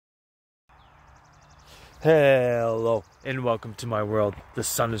Hello and welcome to my world. The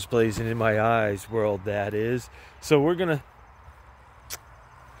sun is blazing in my eyes world, that is. So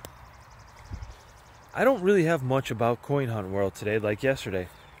I don't really have much about Coin Hunt World today like yesterday.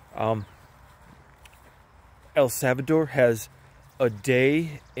 El Salvador has a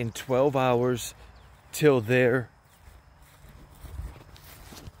day and 12 hours till their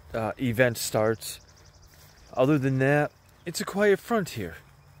event starts. Other than that, it's a quiet frontier.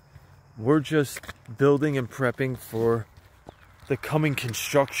 We're just building and prepping for the coming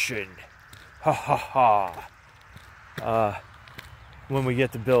construction. Ha ha ha. When we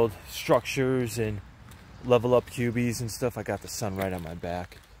get to build structures and level up QBs and stuff. I got the sun right on my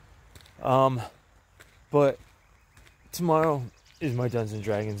back. But tomorrow is my Dungeons and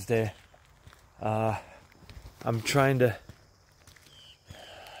Dragons day. I'm trying to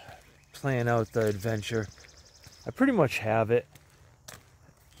plan out the adventure. I pretty much have it.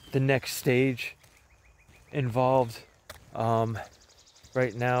 The next stage involved.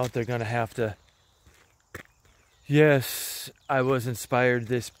 Right now, they're gonna have to. Yes, I was inspired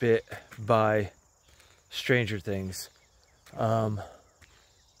this bit by Stranger Things. In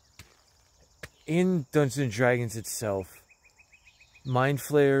Dungeons and Dragons itself, mind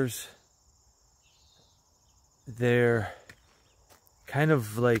flayers, they're kind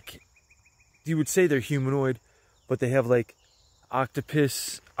of like, you would say they're humanoid, but they have like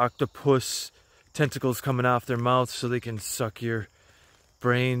octopus tentacles coming off their mouths so they can suck your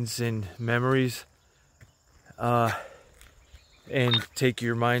brains and memories and take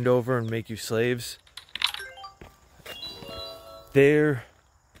your mind over and make you slaves. They're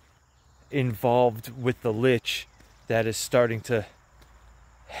involved with the Lich that is starting to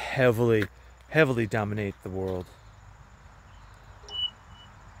heavily dominate the world.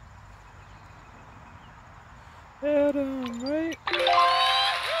 Adam, right?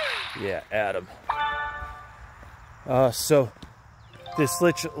 Yeah, Adam. So this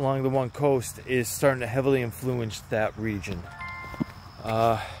Lich along the one coast is starting to heavily influence that region.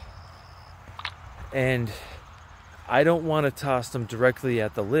 And I don't want to toss them directly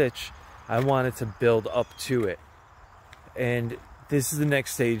at the Lich. I want it to build up to it. And this is the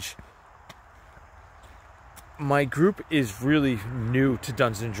next stage. My group is really new to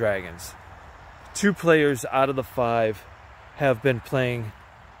Dungeons and Dragons. 2 players out of the 5 have been playing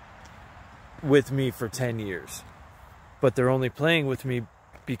with me for 10 years. But they're only playing with me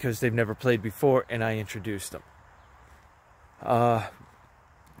because they've never played before and I introduced them.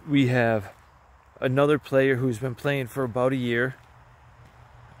 We have another player who's been playing for about a year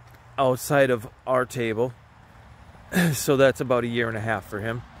outside of our table. So that's about a year and a half for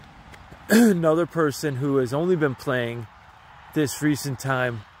him. Another person who has only been playing this recent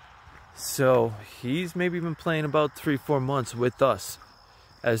time. So he's maybe been playing about 3-4 months with us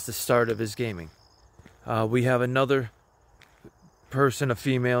as the start of his gaming. We have another person, a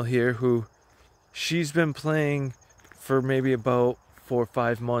female here, who she's been playing for maybe about 4 or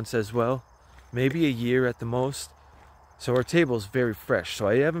 5 months as well. Maybe a year at the most. So our table's very fresh. So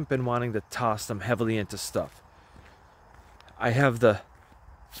I haven't been wanting to toss them heavily into stuff. I have the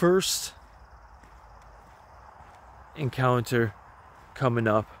first encounter coming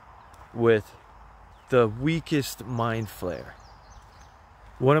up with the weakest mind flare.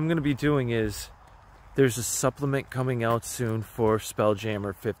 What I'm going to be doing is there's a supplement coming out soon for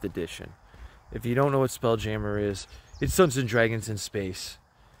Spelljammer 5th edition. If you don't know what Spelljammer is, it's Dungeons and Dragons in space.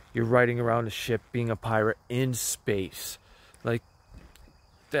 You're riding around a ship being a pirate in space. Like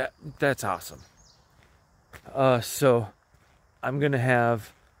that's awesome. So I'm going to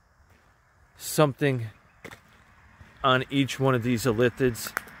have something on each one of these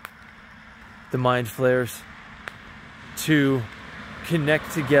elithids, the mind flares, to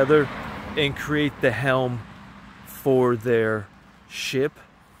connect together and create the helm for their ship.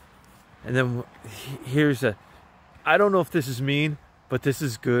 And then here's a, I don't know if this is mean, but this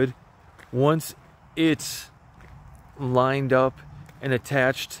is good. Once it's lined up and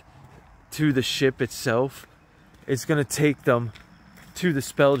attached to the ship itself, it's going to take them to the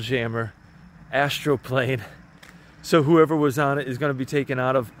Spelljammer astral plane. So whoever was on it is going to be taken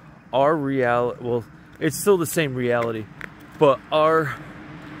out of our reality. Well, it's still the same reality, but our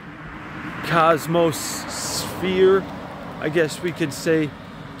cosmos sphere, I guess we could say,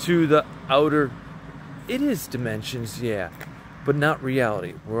 to the outer, it is dimensions, yeah, but not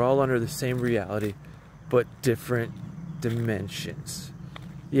reality. We're all under the same reality, but different dimensions.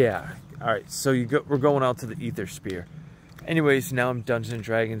 Yeah, alright, so we're going out to the ether sphere. Anyways, now I'm Dungeons and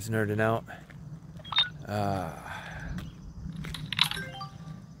Dragons nerding out.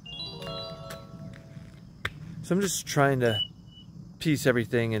 So I'm just trying to piece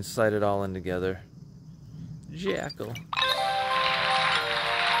everything and slide it all in together. Jackal.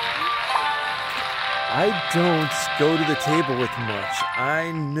 I don't go to the table with much.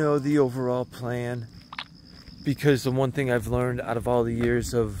 I know the overall plan because the one thing I've learned out of all the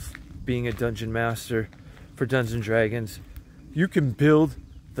years of being a dungeon master for Dungeons & Dragons, you can build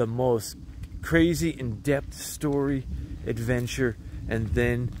the most crazy in-depth story, adventure, and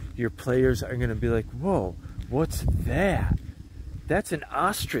then your players are going to be like, whoa, what's that? That's an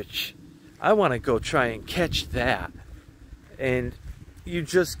ostrich. I want to go try and catch that. And you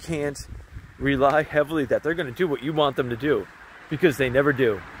just can't rely heavily that they're going to do what you want them to do, because they never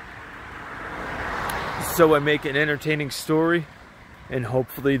do. So I make an entertaining story, and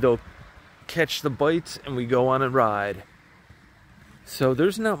hopefully they'll catch the bites and we go on a ride. So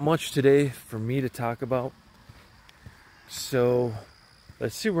there's not much today for me to talk about. So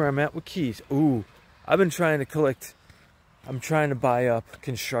let's see where I'm at with keys. Ooh, I've been trying to collect, I'm trying to buy up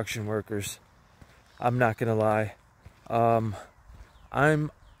construction workers. I'm not gonna lie. I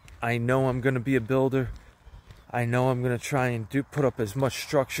know I'm gonna be a builder. I know I'm gonna try and put up as much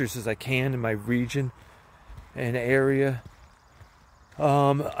structures as I can in my region and area.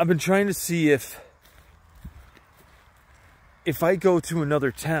 I've been trying to see if I go to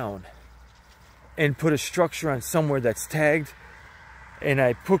another town and put a structure on somewhere that's tagged and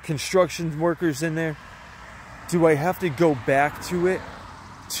I put construction workers in there, do I have to go back to it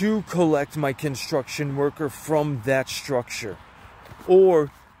to collect my construction worker from that structure?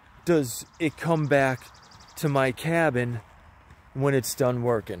 Or does it come back to my cabin when it's done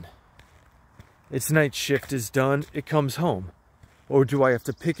working? Its night shift is done, it comes home. Or do I have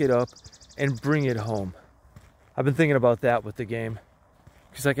to pick it up and bring it home? I've been thinking about that with the game.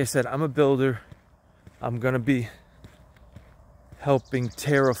 Because like I said, I'm a builder. I'm going to be helping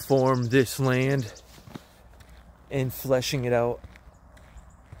terraform this land and fleshing it out.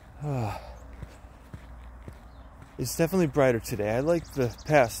 It's definitely brighter today. I like the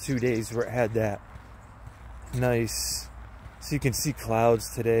past 2 days where it had that nice, so you can see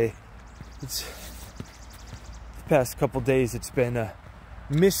clouds today. It's the past couple days it's been a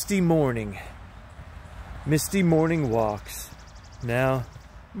misty morning walks. Now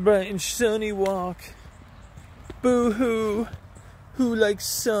bright and sunny walk. Boo-hoo, who likes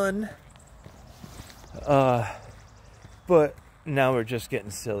sun? But now we're just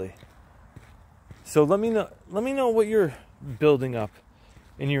getting silly. So let me know what you're building up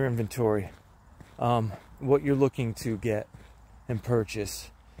in your inventory, what you're looking to get and purchase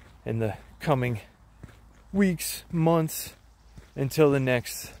in the coming weeks, months, until the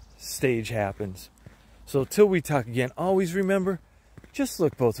next stage happens. So till we talk again, always remember, just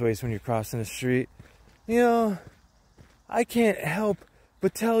look both ways when you're crossing the street. You know, I can't help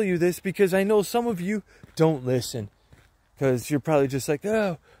but tell you this because I know some of you don't listen. Because you're probably just like,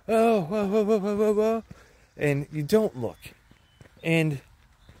 oh, and you don't look. And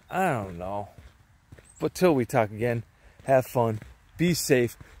I don't know. But till we talk again, have fun, be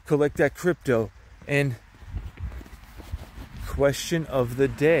safe, collect that crypto, and question of the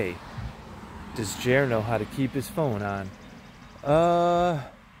day. Does Jer know how to keep his phone on?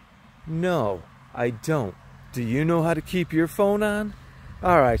 No, I don't. Do you know how to keep your phone on?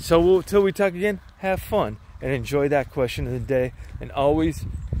 Alright, so till we talk again, have fun. And enjoy that question of the day. And always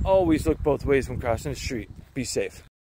look both ways when crossing the street. Be safe.